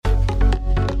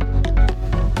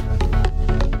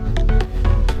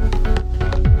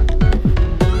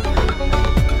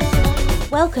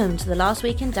Welcome to the Last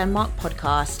Week in Denmark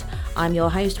podcast. I'm your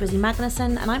host, Wizzy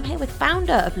Magnuson, and I'm here with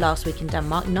founder of Last Week in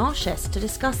Denmark, Lasse, to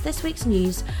discuss this week's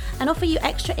news and offer you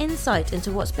extra insight into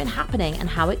what's been happening and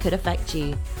how it could affect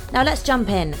you. Now let's jump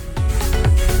in.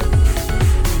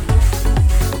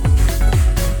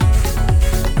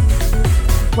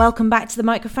 Welcome back to the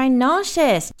microphone,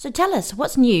 Lasse. So tell us,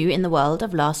 what's new in the world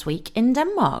of Last Week in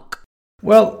Denmark?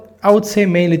 Well, I would say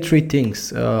mainly three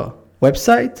things.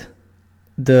 Website,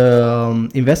 the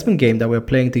investment game that we're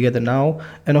playing together now,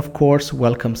 and of course,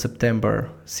 Welcome September,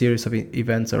 series of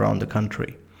events around the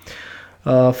country.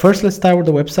 First, let's start with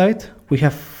the website. We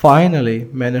have finally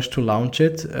managed to launch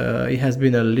it. It has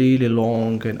been a really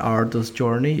long and arduous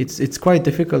journey. It's quite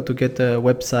difficult to get a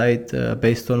website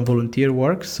based on volunteer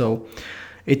work, so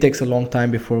it takes a long time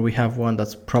before we have one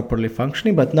that's properly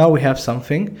functioning, but now we have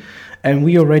something. And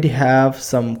we already have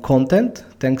some content,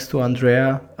 thanks to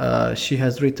Andrea. She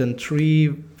has written 3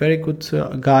 very good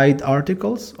guide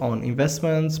articles on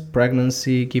investments,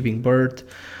 pregnancy, giving birth,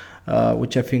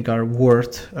 which I think are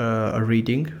worth a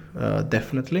reading,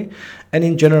 definitely. And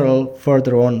in general,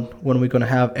 further on, when we're going to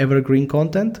have evergreen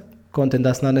content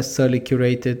that's not necessarily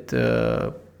curated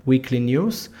weekly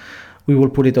news, we will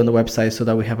put it on the website so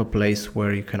that we have a place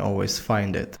where you can always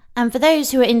find it. And for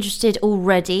those who are interested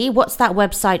already, what's that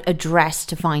website address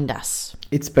to find us?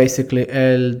 It's basically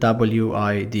lwid.dk.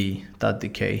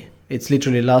 It's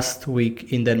literally last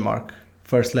week in Denmark,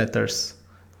 first letters,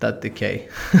 .dk.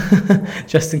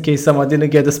 Just in case someone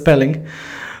didn't get the spelling,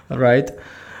 right?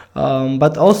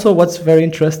 But also what's very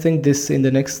interesting in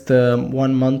the next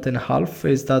 1 month and a half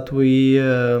is that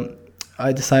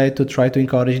I decided to try to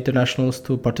encourage internationals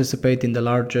to participate in the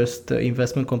largest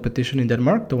investment competition in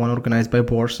Denmark, the one organized by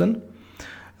Børsen,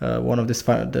 one of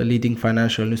the leading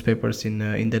financial newspapers in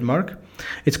Denmark.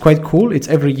 It's quite cool. It's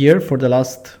every year for the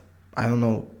last,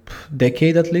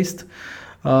 decade at least.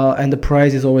 And the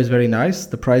prize is always very nice.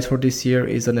 The prize for this year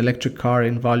is an electric car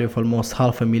in value of almost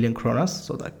 500,000 kronas,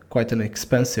 so that's quite an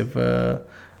expensive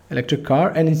electric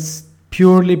car. And it's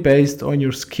purely based on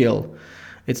your skill.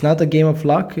 It's not a game of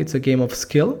luck, it's a game of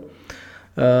skill.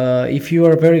 If you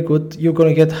are very good, you're going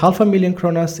to get 500,000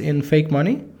 kronas in fake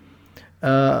money.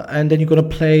 And then you're going to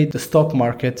play the stock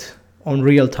market on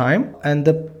real time. And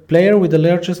the player with the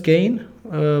largest gain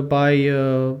by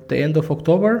the end of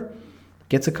October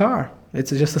gets a car.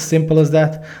 It's just as simple as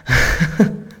that.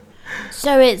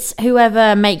 So it's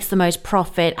whoever makes the most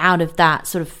profit out of that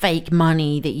sort of fake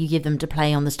money that you give them to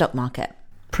play on the stock market?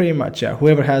 Pretty much, yeah.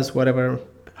 Whoever has whatever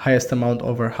highest amount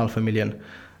over 500,000,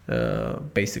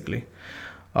 basically.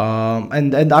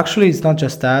 And actually, it's not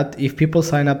just that. If people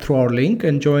sign up through our link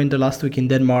and join the Last Week in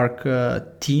Denmark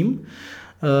team,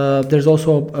 there's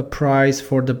also a prize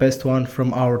for the best one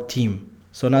from our team.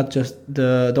 So not just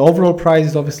the overall prize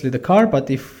is obviously the car, but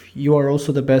if you are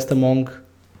also the best among,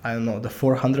 the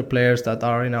 400 players that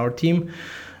are in our team,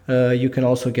 you can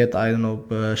also get,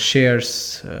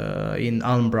 shares in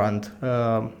Almbrand,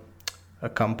 a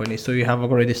company. So you have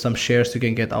already some shares you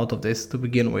can get out of this to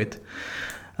begin with.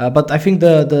 But I think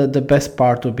the best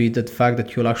part will be the fact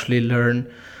that you'll actually learn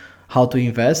how to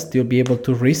invest. You'll be able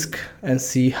to risk and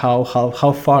see how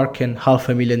far can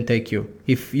 500,000 take you.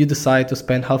 If you decide to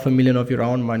spend 500,000 of your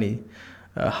own money,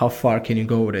 how far can you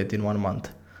go with it in 1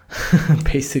 month?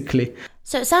 Basically.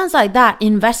 So it sounds like that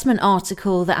investment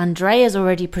article that Andrea's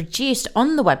already produced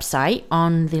on the website,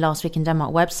 on the Last Week in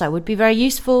Denmark website, would be a very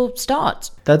useful start.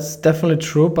 That's definitely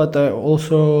true, but I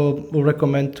also will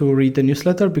recommend to read the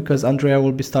newsletter because Andrea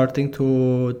will be starting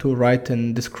to write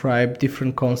and describe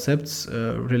different concepts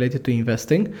related to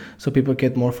investing, so people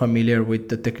get more familiar with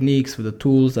the techniques, with the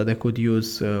tools that they could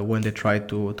use when they try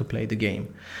to play the game.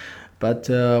 But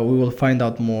we will find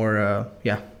out more,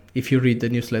 if you read the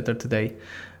newsletter today,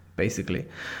 basically.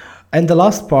 And the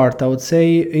last part, I would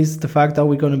say, is the fact that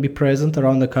we're going to be present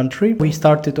around the country. We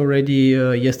started already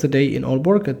yesterday in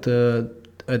Aalborg at the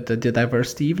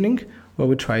diversity evening, where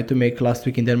we try to make Last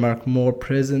Week in Denmark more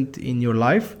present in your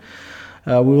life.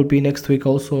 We will be next week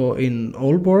also in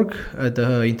Aalborg at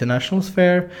the Internationals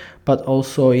Fair, but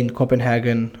also in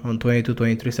Copenhagen on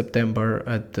 22-23 September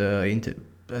at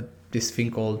this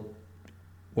thing called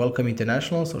Welcome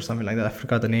Internationals or something like that. I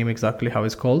forgot the name exactly how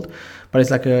it's called, but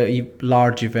it's like a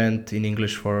large event in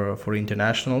English for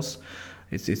internationals.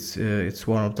 It's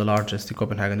one of the largest in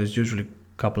Copenhagen. There's usually a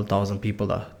couple thousand people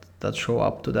that show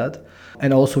up to that.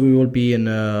 And also we will be in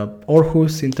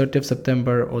Aarhus in 30th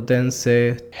September,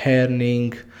 Odense,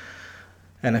 Herning,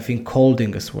 and I think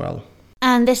Kolding as well.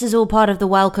 And this is all part of the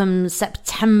Welcome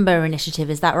September initiative,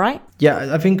 is that right?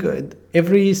 Yeah, I think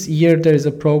every year there is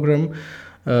a program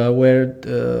where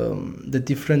the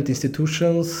different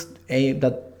institutions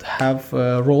that have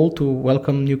a role to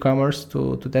welcome newcomers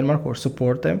to Denmark or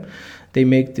support them. They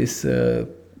make this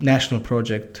national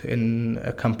project in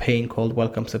a campaign called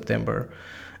Welcome September.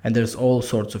 And there's all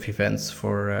sorts of events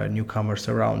for newcomers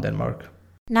around Denmark.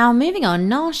 Now, moving on,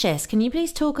 Narcissus, can you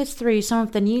please talk us through some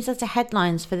of the newsletter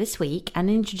headlines for this week and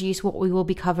introduce what we will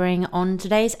be covering on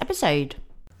today's episode?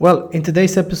 Well, in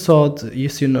today's episode,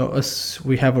 as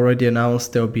we have already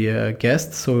announced, there will be a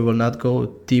guest, so we will not go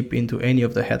deep into any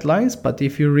of the headlines. But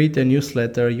if you read the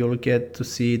newsletter, you'll get to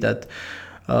see that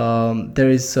there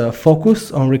is a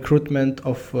focus on recruitment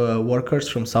of workers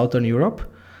from Southern Europe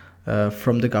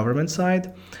from the government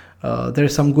side. There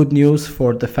is some good news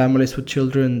for the families with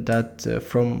children that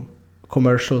from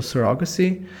commercial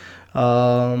surrogacy.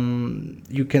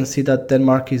 You can see that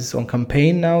Denmark is on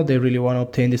campaign now. They really want to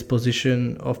obtain this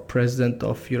position of president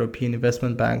of European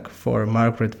Investment Bank for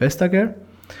Margaret Vestager,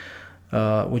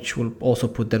 which will also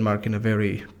put Denmark in a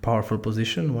very powerful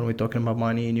position when we're talking about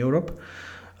money in Europe.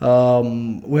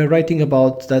 We're writing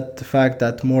about the fact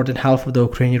that more than half of the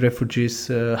Ukrainian refugees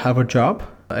have a job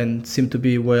and seem to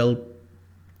be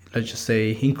let's just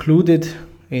say, included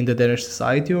in the Danish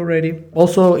society already.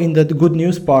 Also, in the good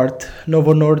news part,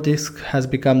 Novo Nordisk has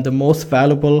become the most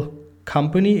valuable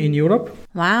company in Europe.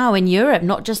 Wow, in Europe,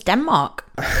 not just Denmark.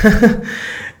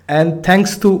 And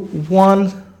thanks to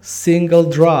one single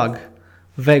drug,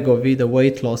 Wegovy, the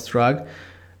weight loss drug,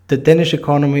 the Danish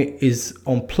economy is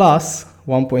on plus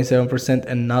 1.7%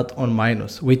 and not on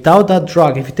minus. Without that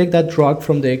drug, if you take that drug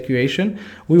from the equation,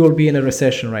 we will be in a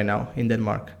recession right now in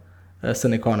Denmark as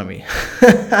an economy.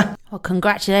 Well,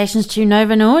 congratulations to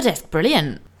Novo Nordisk.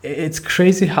 Brilliant. It's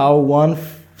crazy how one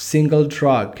single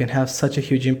drug can have such a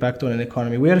huge impact on an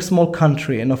economy. We are a small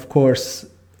country, and of course,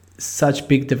 such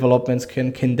big developments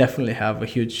can definitely have a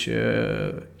huge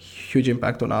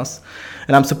impact on us.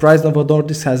 And I'm surprised Novo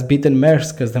Nordisk has beaten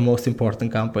Maersk as the most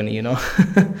important company,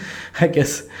 I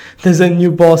guess there's a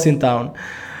new boss in town.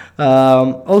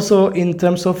 Also, in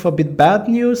terms of a bit bad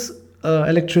news,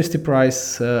 electricity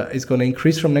price is going to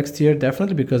increase from next year,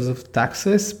 definitely because of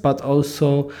taxes, but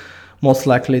also most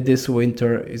likely this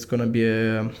winter is going to be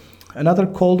another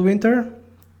cold winter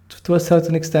to a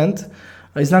certain extent.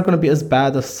 It's not going to be as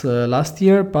bad as last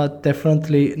year, but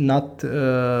definitely not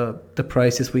the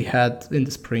prices we had in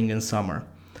the spring and summer.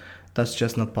 That's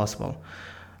just not possible.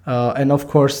 And of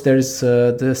course, there's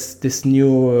this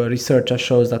new research that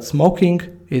shows that smoking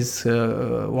is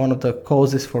one of the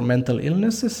causes for mental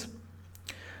illnesses.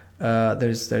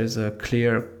 There's a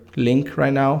clear link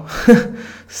right now.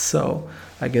 So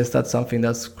I guess that's something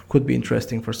that could be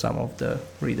interesting for some of the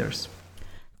readers.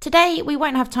 Today, we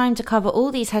won't have time to cover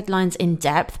all these headlines in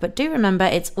depth, but do remember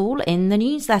it's all in the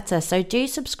newsletter, so do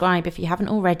subscribe if you haven't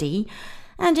already,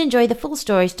 and enjoy the full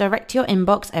stories direct to your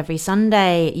inbox every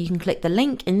Sunday. You can click the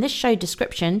link in this show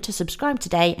description to subscribe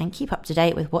today and keep up to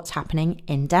date with what's happening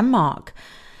in Denmark.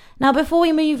 Now, before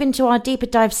we move into our deeper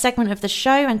dive segment of the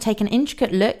show and take an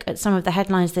intricate look at some of the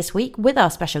headlines this week with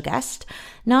our special guest,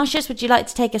 Narcissus, would you like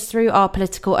to take us through our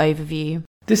political overview?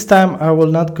 This time I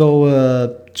will not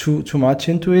go too much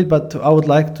into it, but I would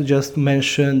like to just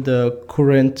mention the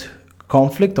current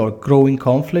conflict or growing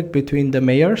conflict between the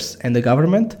mayors and the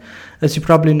government. As you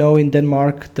probably know, in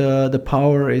Denmark, the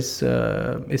power is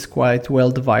quite well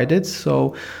divided.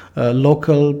 So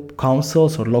local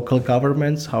councils or local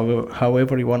governments,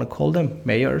 however you want to call them,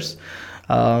 mayors,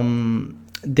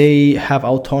 they have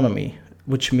autonomy,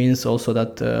 which means also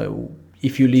that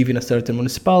if you live in a certain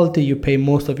municipality, you pay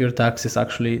most of your taxes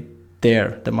actually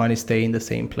there. The money stay in the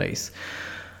same place.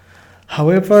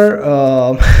 However,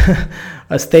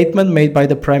 a statement made by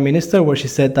the Prime Minister where she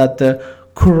said that the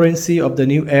currency of the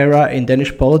new era in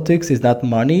Danish politics is not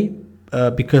money,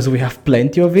 because we have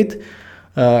plenty of it,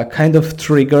 kind of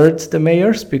triggered the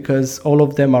mayors, because all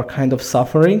of them are kind of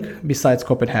suffering, besides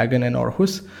Copenhagen and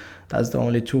Aarhus. That's the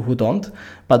only two who don't.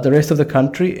 But the rest of the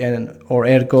country, or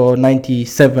ergo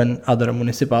 97 other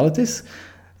municipalities,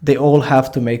 they all have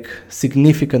to make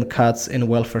significant cuts in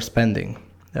welfare spending.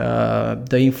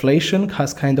 The inflation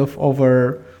has kind of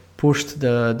pushed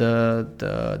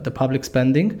the public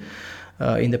spending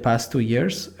in the past 2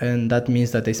 years, and that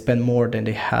means that they spend more than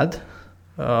they had.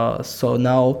 So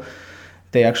now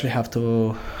they actually have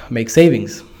to make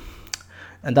savings.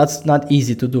 And that's not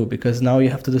easy to do, because now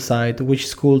you have to decide which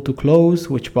school to close,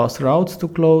 which bus routes to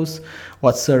close,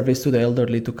 what service to the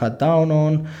elderly to cut down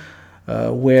on,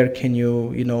 where can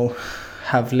you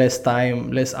have less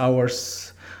time, less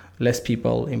hours, less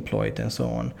people employed, and so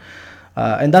on.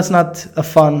 And that's not a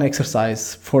fun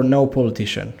exercise for no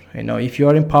politician. If you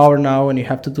are in power now and you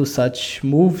have to do such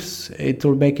moves, it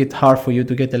will make it hard for you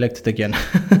to get elected again.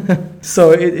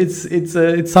 So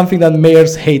it's something that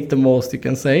mayors hate the most, you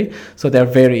can say. So they're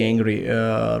very angry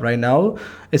right now,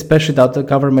 especially that the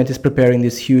government is preparing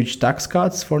these huge tax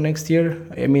cuts for next year.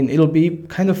 I mean, it'll be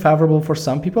kind of favorable for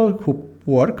some people who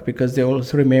work because they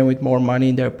also remain with more money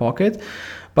in their pocket.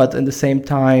 But at the same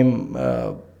time,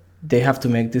 they have to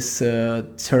make this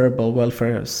terrible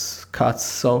welfare cuts.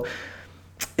 So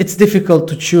it's difficult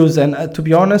to choose. And to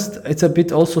be honest, it's a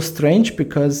bit also strange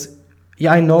because,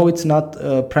 I know it's not,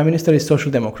 Prime Minister is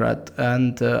Social Democrat.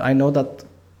 And I know that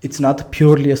it's not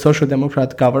purely a Social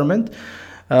Democrat government.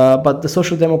 But the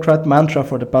Social Democrat mantra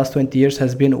for the past 20 years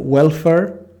has been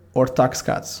welfare or tax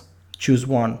cuts. Choose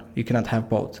one. You cannot have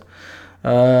both.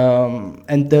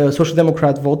 And the Social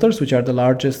Democrat voters, which are the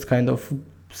largest kind of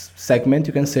segment,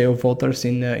 you can say, of voters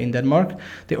in Denmark,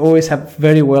 they always have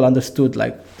very well understood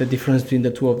like the difference between the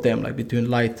two of them, like between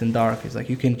light and dark. It's like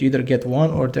you can either get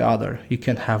one or the other. You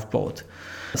can't have both.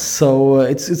 So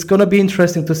it's going to be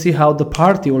interesting to see how the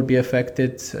party will be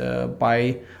affected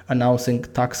by announcing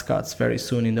tax cuts very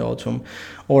soon in the autumn,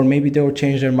 or maybe they will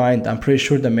change their mind. I'm pretty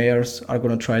sure the mayors are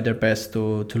going to try their best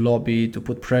to lobby, to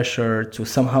put pressure, to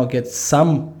somehow get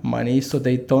some money so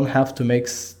they don't have to make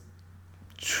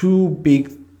too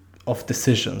big of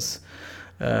decisions.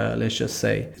 Let's just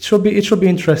say it should be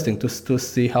interesting to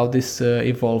see how this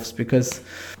evolves, because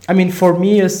I mean, for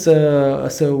me as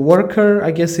a worker,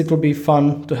 I guess it will be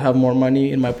fun to have more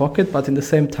money in my pocket, but in the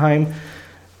same time,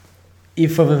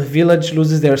 if a village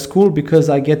loses their school because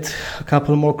I get a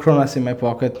couple more kronas in my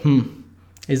pocket,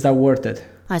 is that worth it?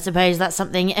 I suppose that's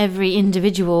something every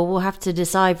individual will have to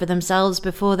decide for themselves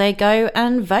before they go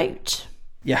and vote.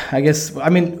 Yeah, I guess, I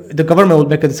mean, the government will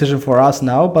make a decision for us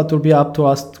now, but it will be up to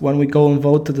us when we go and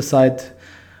vote to decide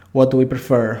what do we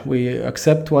prefer. We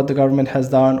accept what the government has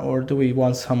done, or do we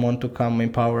want someone to come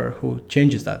in power who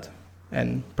changes that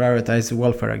and prioritize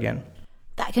welfare again?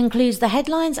 That concludes the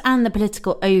headlines and the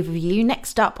political overview.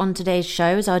 Next up on today's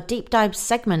show is our deep dive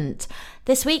segment.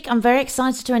 This week, I'm very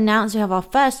excited to announce we have our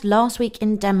first Last Week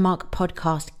in Denmark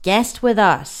podcast guest with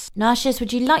us. Narcissus,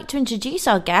 would you like to introduce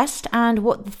our guest and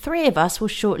what the three of us will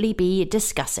shortly be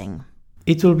discussing?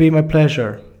 It will be my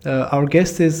pleasure. Our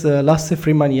guest is Lasse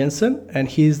Frimand Jensen, and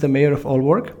he is the mayor of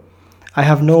Aalborg. I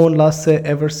have known Lasse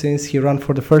ever since he ran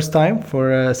for the first time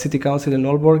for city council in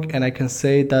Aalborg, and I can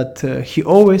say that he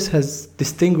always has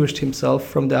distinguished himself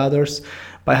from the others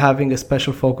by having a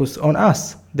special focus on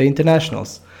us, the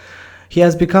internationals. He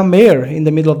has become mayor in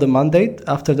the middle of the mandate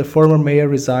after the former mayor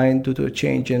resigned due to a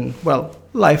change in,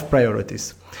 life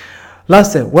priorities.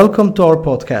 Lasse, welcome to our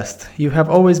podcast. You have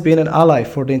always been an ally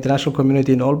for the international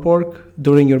community in Aalborg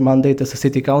during your mandate as a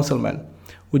city councilman.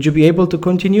 Would you be able to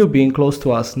continue being close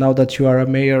to us now that you are a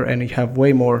mayor and you have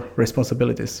way more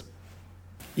responsibilities?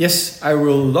 Yes, I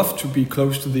will love to be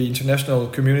close to the international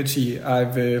community.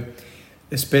 I've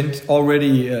spent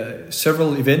already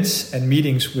several events and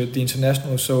meetings with the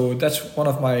international, so that's one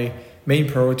of my main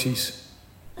priorities.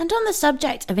 And on the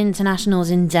subject of internationals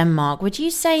in Denmark, would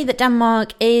you say that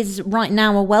Denmark is right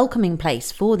now a welcoming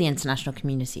place for the international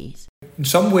communities? In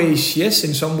some ways, yes.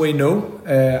 In some way, no.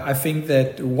 I think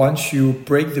that once you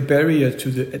break the barrier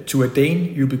to a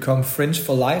Dane, you become friends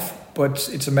for life. But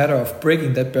it's a matter of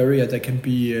breaking that barrier that can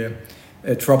be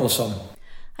troublesome.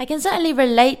 I can certainly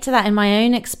relate to that in my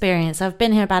own experience. I've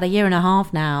been here about 1.5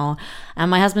 years now,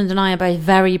 and my husband and I are both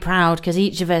very proud because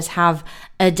each of us have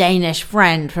a Danish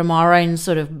friend from our own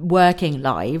sort of working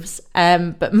lives.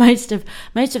 But most of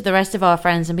the rest of our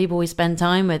friends and people we spend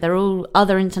time with are all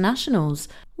other internationals.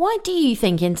 Why do you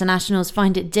think internationals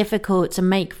find it difficult to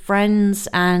make friends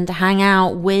and hang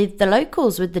out with the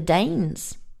locals, with the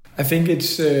Danes? I think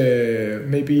it's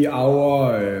maybe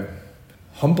our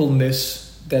humbleness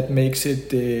that makes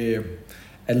it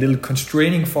a little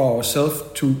constraining for ourselves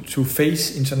to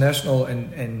face international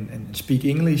and speak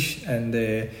English and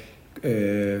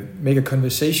make a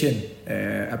conversation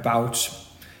about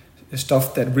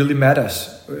stuff that really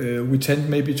matters. We tend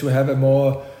maybe to have a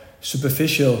more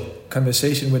superficial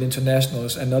conversation with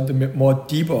internationals and not the more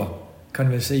deeper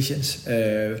conversations,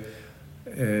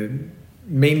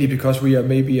 mainly because we are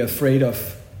maybe afraid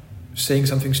of saying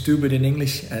something stupid in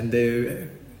English. And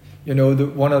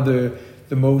one of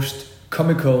the most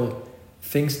comical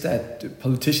things that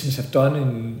politicians have done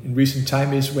in recent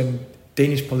time is when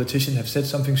Danish politicians have said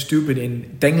something stupid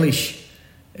in Denglish,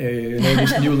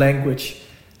 this new language.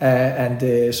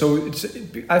 So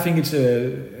I think it's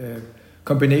a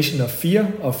combination of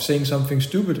fear of saying something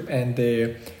stupid and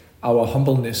our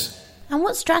humbleness. And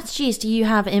what strategies do you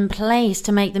have in place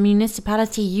to make the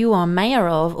municipality you are mayor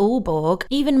of, Aalborg,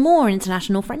 even more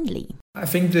international friendly? I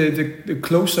think the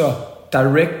closer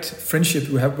direct friendship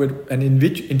you have with an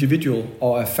individual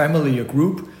or a family or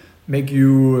group make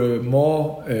you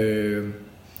more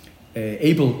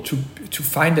able to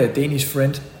find a Danish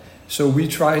friend. So we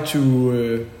try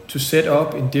to set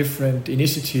up in different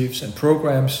initiatives and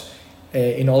programs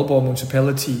in Aalborg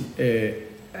municipality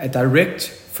a direct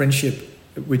friendship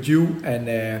with you and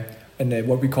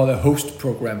what we call a host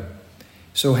program.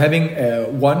 So having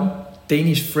one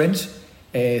Danish friend,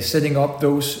 setting up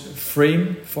those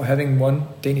frame for having one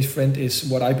Danish friend is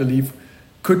what I believe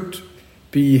could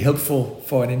be helpful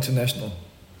for an international.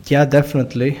 Yeah,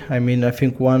 definitely. I mean, I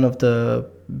think one of the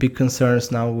big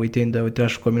concerns now within the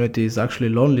international community is actually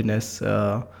loneliness.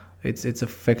 It's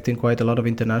affecting quite a lot of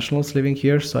internationals living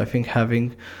here. So I think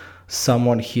having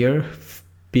someone here,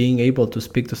 being able to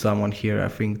speak to someone here, I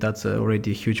think that's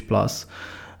already a huge plus.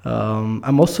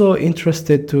 I'm also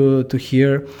interested to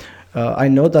hear. I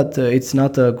know that it's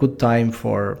not a good time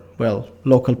for, well,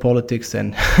 local politics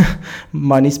and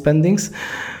money spendings,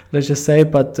 let's just say.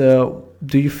 But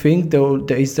do you think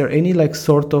is there any like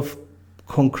sort of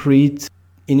concrete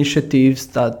initiatives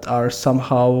that are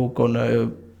somehow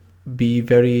gonna be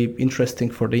very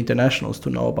interesting for the internationals to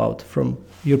know about from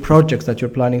your projects that you're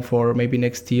planning for maybe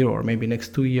next year or maybe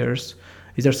next 2 years?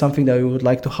 Is there something that you would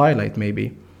like to highlight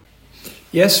maybe?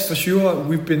 Yes, for sure.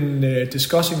 We've been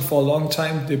discussing for a long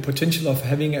time the potential of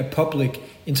having a public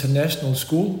international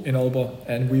school in Aalborg,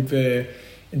 and we've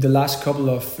in the last couple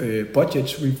of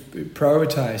budgets we've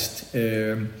prioritized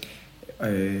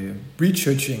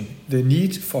researching the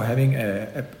need for having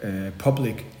a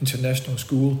public international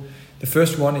school. The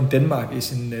first one in Denmark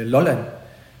is in Lolland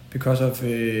because of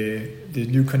the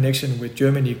new connection with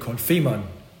Germany called Frimand.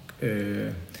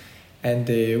 And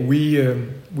we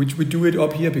do it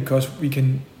up here because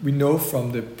we know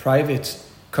from the private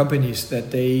companies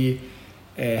that they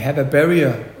have a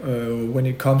barrier when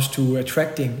it comes to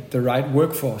attracting the right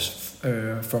workforce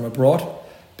from abroad,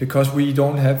 because we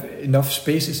don't have enough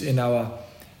spaces in our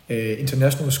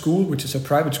international school, which is a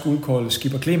private school called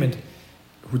Skipper Clement,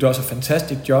 who does a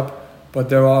fantastic job. But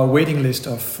there are a waiting list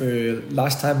of,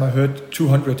 last time I heard,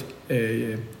 200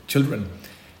 children.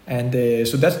 And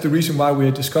so that's the reason why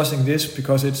we're discussing this,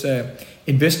 because it's an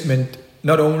investment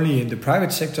not only in the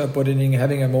private sector, but in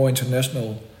having a more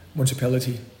international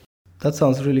municipality. That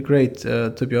sounds really great,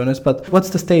 to be honest. But what's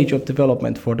the stage of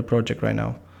development for the project right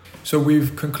now? So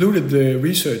we've concluded the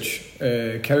research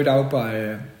carried out by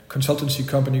a consultancy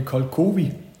company called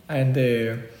Covi, and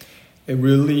it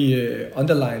really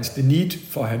underlines the need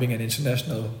for having an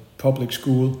international public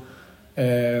school.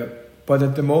 But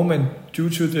at the moment, due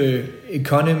to the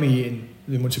economy in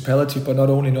the municipality, but not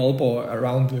only in Aalborg,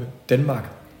 around Denmark,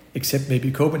 except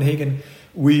maybe Copenhagen,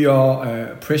 we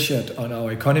are pressured on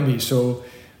our economy. So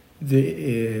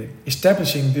the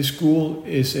establishing this school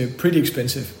is pretty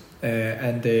expensive,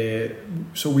 and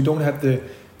so we don't have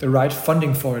the right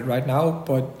funding for it right now.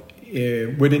 But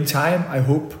within time, I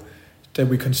hope that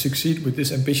we can succeed with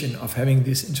this ambition of having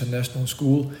this international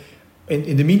school.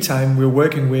 In the meantime, we're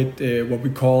working with what we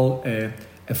call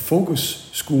a focus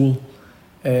school,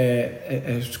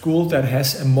 a school that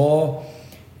has a more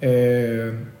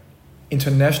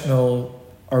international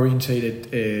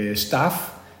orientated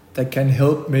staff that can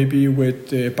help maybe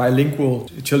with bilingual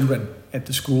children at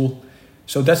the school.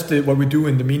 So that's what we do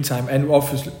in the meantime, and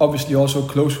obviously also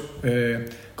close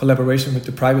collaboration with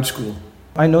the private school.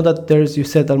 I know that you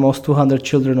said almost 200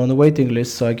 children on the waiting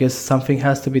list, so I guess something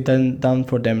has to be done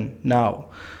for them now.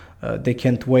 They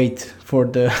can't wait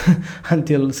for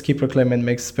until Skipper Clement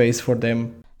makes space for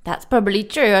them. That's probably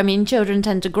true. I mean, children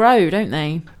tend to grow, don't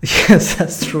they? Yes,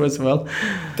 that's true as well.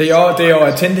 They are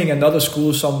attending another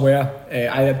school somewhere.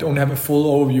 I don't have a full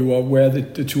overview of where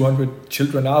the 200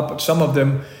 children are, but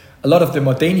a lot of them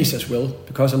are Danish as well,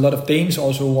 because a lot of Danes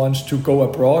also want to go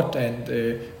abroad and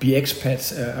be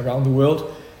expats around the world.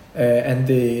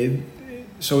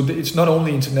 So it's not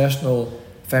only international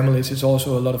families, it's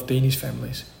also a lot of Danish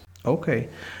families. Okay.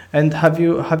 And have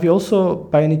you also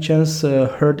by any chance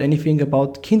heard anything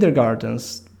about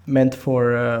kindergartens meant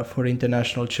for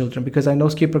international children? Because I know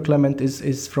Skipper Clement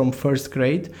is from first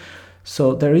grade,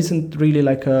 so there isn't really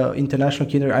like a international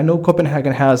kindergarten. I know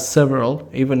Copenhagen has several,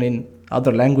 even in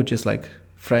other languages like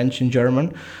French and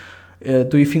German.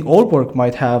 Do you think Aalborg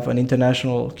might have an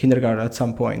international kindergarten at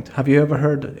some point? Have you ever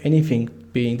heard anything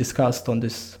being discussed on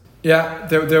this? Yeah,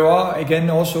 there are again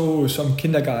also some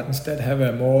kindergartens that have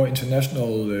a more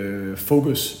international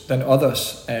focus than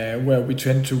others, where we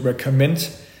tend to recommend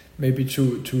maybe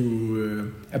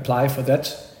to apply for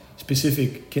that.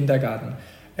 specific kindergarten.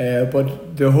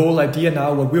 But the whole idea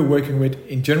now, what we're working with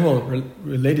in general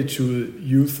related to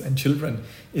youth and children,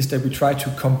 is that we try to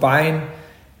combine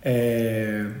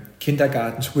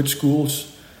kindergartens with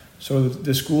schools. So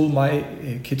the school my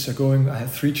kids are going, I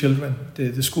have 3 children,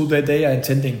 the school that they are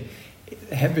attending,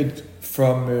 have it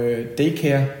from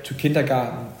daycare to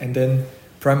kindergarten and then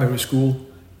primary school.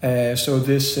 So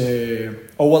this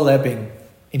overlapping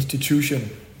institution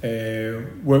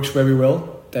works very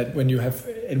well, that when you have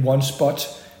in one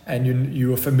spot and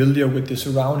you are familiar with the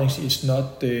surroundings, it's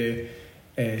not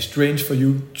strange for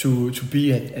you to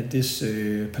be at this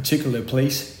particular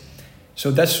place.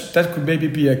 So that could maybe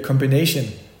be a combination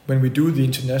when we do the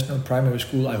international primary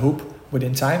school. I hope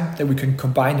within time that we can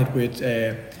combine it with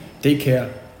daycare,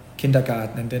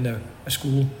 kindergarten, and then a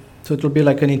school. So it will be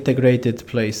like an integrated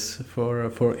place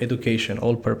for education,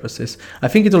 all purposes. I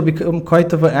think it will become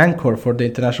quite of an anchor for the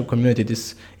international community,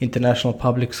 this international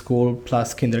public school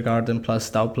plus kindergarten plus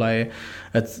Dagpleje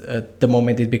at the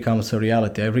moment it becomes a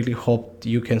reality. I really hope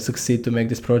you can succeed to make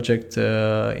this project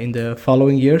in the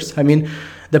following years. I mean,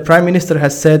 the Prime Minister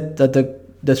has said that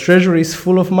the treasury is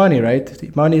full of money,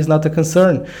 right? Money is not a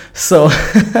concern. So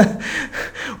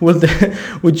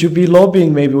would you be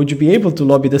lobbying maybe? Would you be able to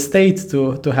lobby the state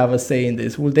to have a say in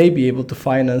this? Will they be able to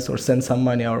finance or send some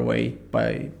money our way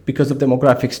because of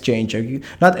demographics change?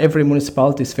 Not every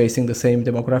municipality is facing the same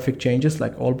demographic changes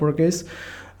like Aalborg is.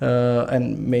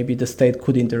 And maybe the state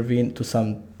could intervene to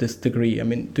this degree. I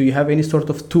mean, do you have any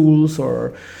sort of tools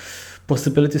or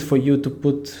possibilities for you to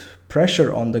put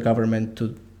pressure on the government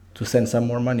to send some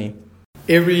more money?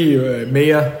 Every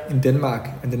mayor in Denmark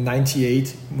and the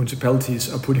 98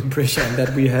 municipalities are putting pressure on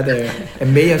that. We had a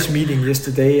mayor's meeting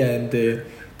yesterday, and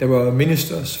there were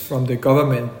ministers from the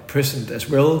government present as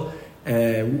well,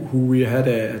 who we had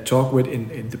a talk with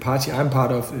in the party I'm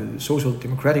part of, the Social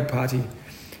Democratic Party,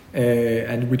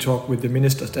 and we talked with the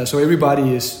ministers there. So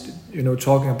everybody is,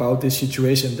 talking about this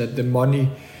situation, that the money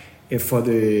for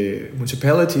the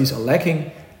municipalities are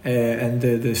lacking. And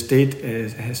the state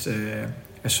has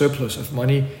a surplus of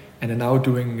money and are now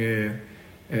doing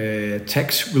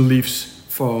tax reliefs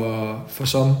for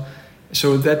some.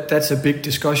 So that's a big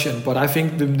discussion. But I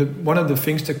think one of the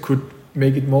things that could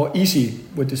make it more easy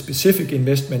with the specific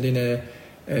investment in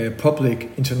a public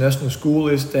international school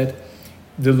is that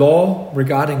the law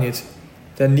regarding it,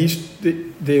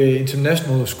 the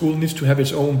international school needs to have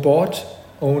its own board,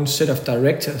 own set of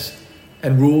directors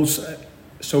and rules.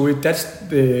 So that's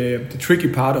the tricky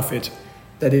part of it,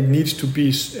 that it needs to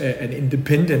be an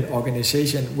independent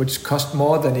organization, which costs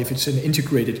more than if it's an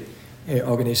integrated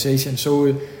organization.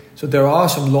 So there are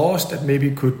some laws that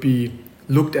maybe could be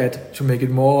looked at to make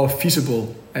it more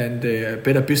feasible and a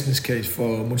better business case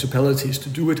for municipalities to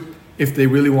do it, if they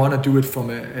really want to do it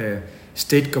from a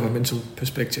state governmental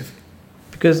perspective.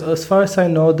 Because as far as I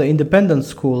know, the independent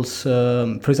schools,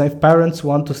 for example, if parents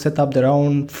want to set up their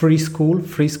own free school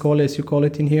as you call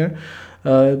it in here,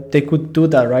 they could do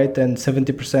that, right? And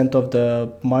 70% of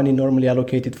the money normally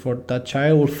allocated for that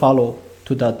child will follow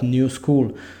to that new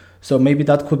school. So maybe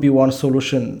that could be one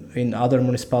solution in other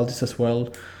municipalities as well,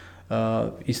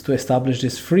 is to establish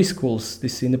these free schools,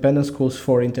 these independent schools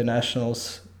for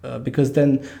internationals, because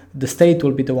then the state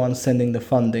will be the one sending the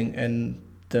funding and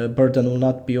the burden will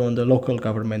not be on the local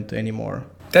government anymore.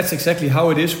 That's exactly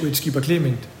how it is with Skipper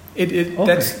Clement. Okay.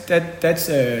 That's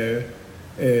a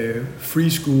free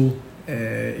school,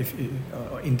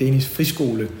 in Danish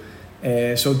friskole.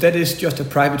 So that is just a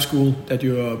private school that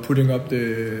you are putting up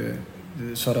the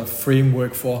sort of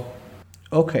framework for.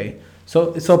 Okay.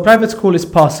 So private school is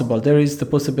possible. There is the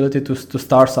possibility to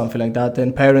start something like that,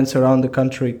 and parents around the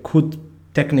country could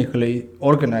technically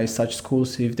organize such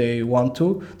schools if they want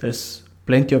to. There's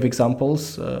plenty of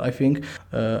examples, I think,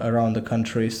 around the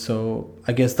country. So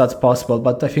I guess that's possible.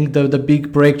 But I think the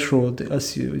big breakthrough,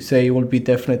 as you say, will be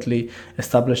definitely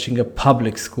establishing a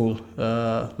public school,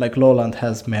 like Lowland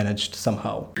has managed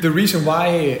somehow. The reason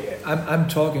why I'm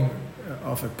talking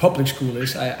of a public school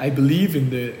is I believe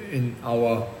in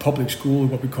our public school,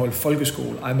 what we call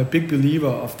folkeskole. I'm a big believer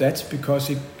of that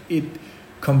because it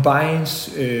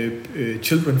combines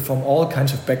children from all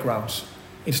kinds of backgrounds.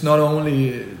 It's not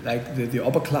only like the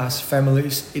upper class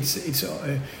families, it's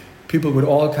people with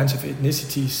all kinds of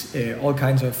ethnicities, all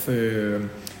kinds of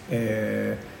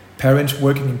parents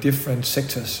working in different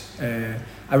sectors.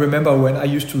 I remember when I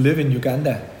used to live in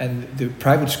Uganda, and the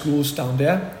private schools down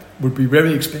there would be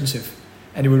very expensive,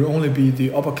 and it would only be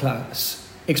the upper class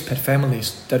expat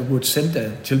families that would send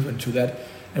their children to that.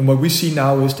 And what we see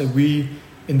now is that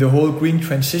in the whole green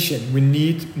transition, we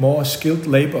need more skilled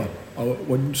labor, or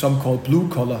what some call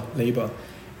blue-collar labor.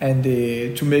 and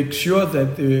to make sure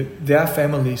that their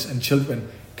families and children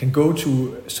can go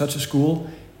to such a school,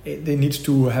 they need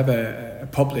to have a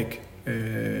public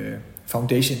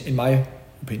foundation, in my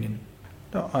opinion.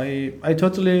 No, I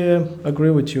totally agree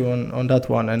with you on that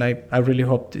one, and I really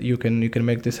hope that you can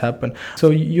make this happen. So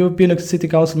you've been a city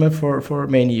councilman for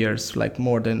many years, like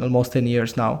more than almost 10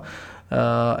 years now,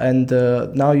 and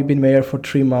now you've been mayor for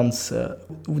 3 months.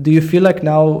 Do you feel like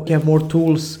now you have more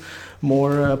tools,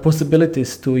 more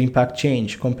possibilities to impact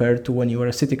change compared to when you were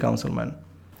a city councilman?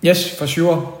 Yes, for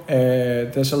sure.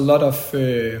 There's a lot of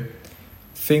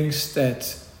things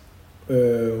that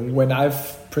when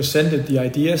I've presented the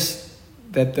ideas,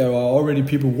 that there are already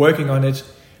people working on it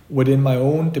within my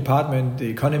own department, the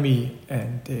economy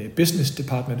and the business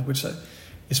department, which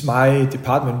is my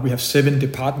department. We have 7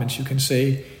 departments, you can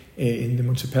say, in the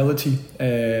municipality.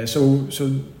 So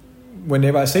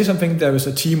whenever I say something, there is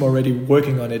a team already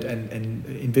working on it and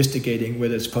investigating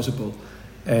whether it's possible.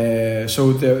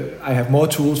 So I have more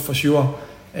tools for sure.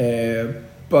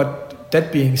 But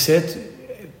that being said,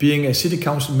 being a city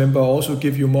council member also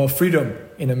gives you more freedom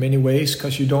in many ways,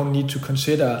 because you don't need to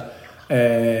consider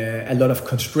a lot of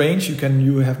constraints. You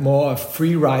have more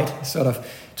free right, sort of,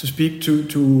 to speak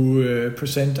to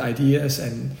present ideas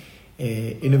and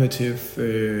innovative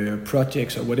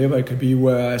projects or whatever it could be.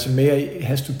 Whereas a mayor, it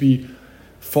has to be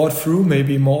thought through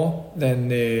maybe more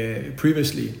than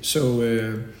previously. So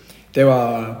there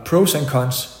are pros and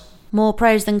cons. More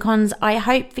pros than cons, I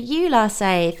hope, for you,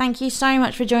 Lasse. Thank you so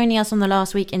much for joining us on the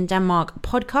Last Week in Denmark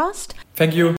podcast.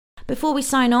 Thank you. Before we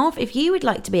sign off, if you would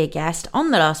like to be a guest on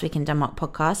the Last Week in Denmark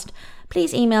podcast,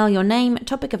 please email your name,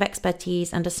 topic of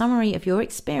expertise, and a summary of your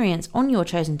experience on your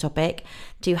chosen topic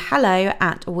to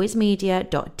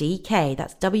hello@wizmedia.dk.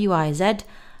 That's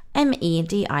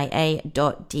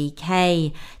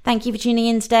WIZmedia.dk. Thank you for tuning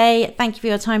in today. Thank you for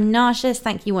your time, Narcissus.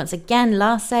 Thank you once again,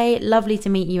 Lasse. Lovely to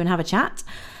meet you and have a chat.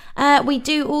 We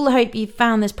do all hope you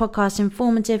found this podcast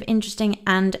informative, interesting,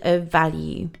 and of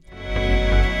value.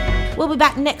 We'll be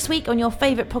back next week on your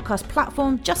favourite podcast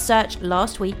platform. Just search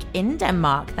Last Week in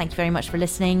Denmark. Thank you very much for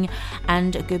listening,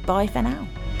 and goodbye for now.